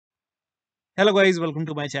Hello guys, welcome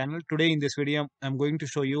to my channel. Today in this video, I'm going to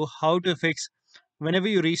show you how to fix whenever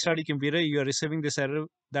you restart your computer, you are receiving this error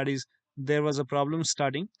that is there was a problem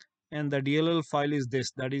starting and the DLL file is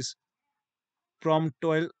this, that is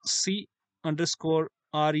prom12c underscore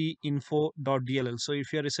reinfo.dll. So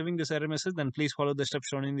if you are receiving this error message, then please follow the steps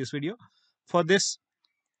shown in this video. For this,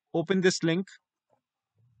 open this link.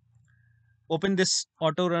 Open this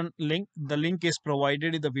Autorun link. The link is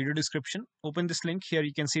provided in the video description. Open this link. Here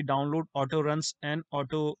you can see download Autoruns and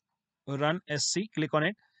Autorun SC. Click on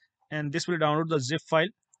it and this will download the zip file.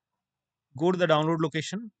 Go to the download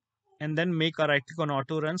location and then make a right click on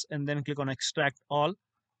Autoruns and then click on extract all.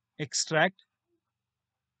 Extract,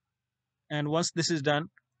 and once this is done,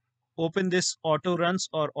 open this Autoruns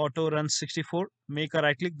or Autoruns 64. Make a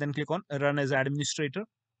right click, then click on run as administrator.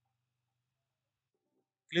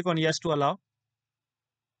 Click on yes to allow.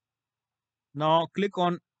 Now click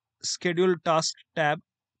on schedule task tab.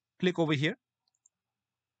 Click over here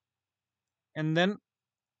and then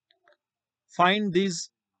find these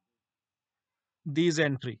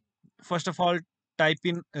entry. First of all, type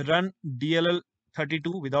in run DLL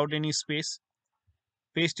 32 without any space,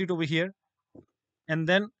 paste it over here, and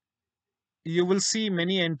then you will see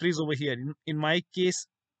many entries over here. In my case,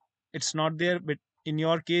 it's not there, but in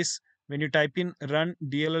your case, when you type in run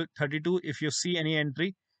DLL 32, if you see any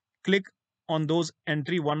entry, click on those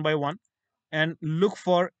entry one by one and look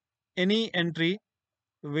for any entry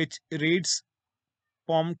which reads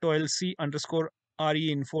pom12c underscore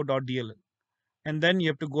reinfo.dll. And then you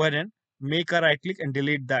have to go ahead and make a right click and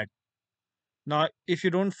delete that. Now, if you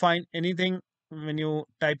don't find anything when you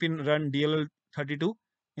type in run DLL 32,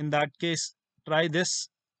 in that case, try this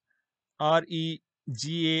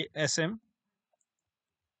regasm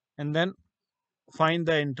and then find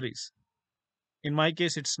the entries. In my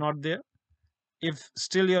case, it's not there. If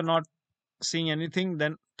still you're not seeing anything,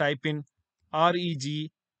 then type in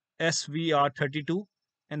regsvr32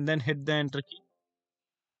 and then hit the enter key.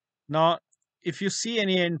 Now, if you see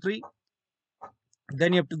any entry,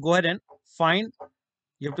 then you have to go ahead and find,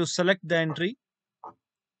 you have to select the entry,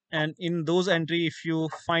 and in those entry, if you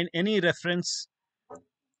find any reference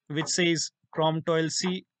which says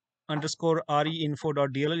prom12c underscore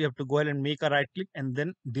reinfo.dll, you have to go ahead and make a right click and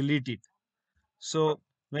then delete it. So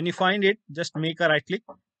when you find it, just make a right click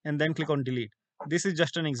and then click on delete. This is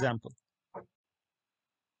just an example.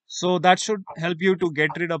 So that should help you to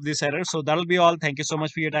get rid of this error. So that'll be all. Thank you so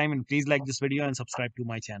much for your time and please like this video and subscribe to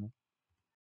my channel.